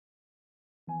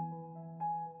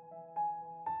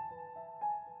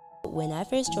when I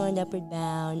first joined Upward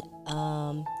Bound,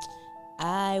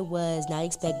 I was not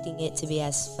expecting it to be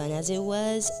as fun as it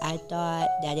was. I thought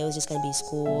that it was just going to be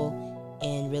school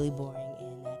and really boring,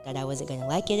 and I thought I wasn't going to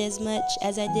like it as much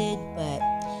as I did. But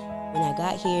when I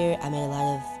got here, I made a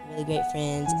lot of really great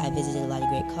friends. I visited a lot of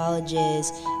great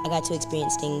colleges. I got to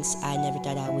experience things I never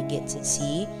thought I would get to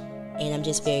see, and I'm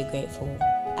just very grateful.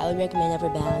 I would recommend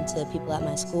Upward Bound to people at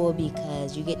my school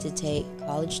because you get to take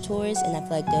college tours, and I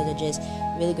feel like those are just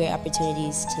really great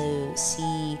opportunities to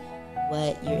see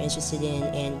what you're interested in,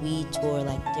 and we tour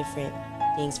like different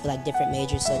things for like different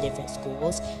majors, so different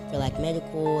schools. For like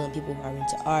medical and people who are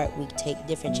into art, we take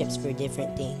different trips for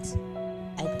different things.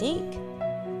 I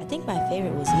think my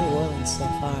favorite was New Orleans so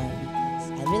far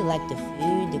because I really liked the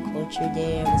food, the culture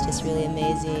there was just really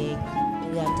amazing,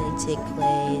 really authentic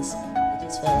place. It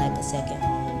just felt like a second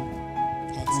home.